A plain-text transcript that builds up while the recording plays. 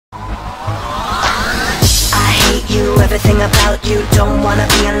everything about you. Don't wanna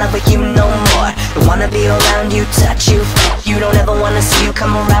be in love with you no more. Don't wanna be around you, touch you, fuck you. Don't ever wanna see you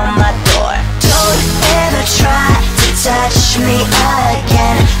come around my door. Don't ever try to touch me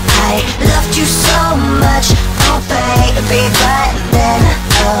again. I loved you so much, oh baby, but then,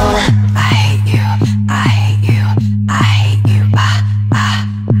 oh, I hate you, I hate you, I hate you, I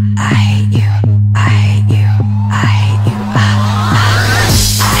hate you,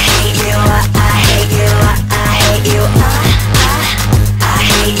 I hate you, I hate you, I hate you, I hate you, I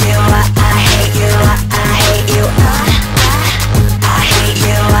hate you, I hate you, I hate you, I hate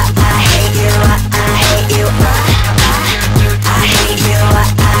you, I hate you, I hate you, I hate you, I hate you,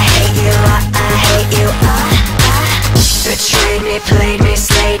 I hate you, I hate you, betrayed me, played me,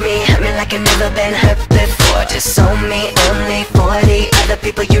 slayed me, hurt me like I've never been hurt before. Disowned me only for the other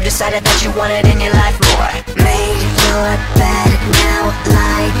people you decided that you wanted in your life more. Made your bed, now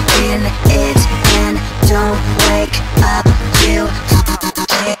lie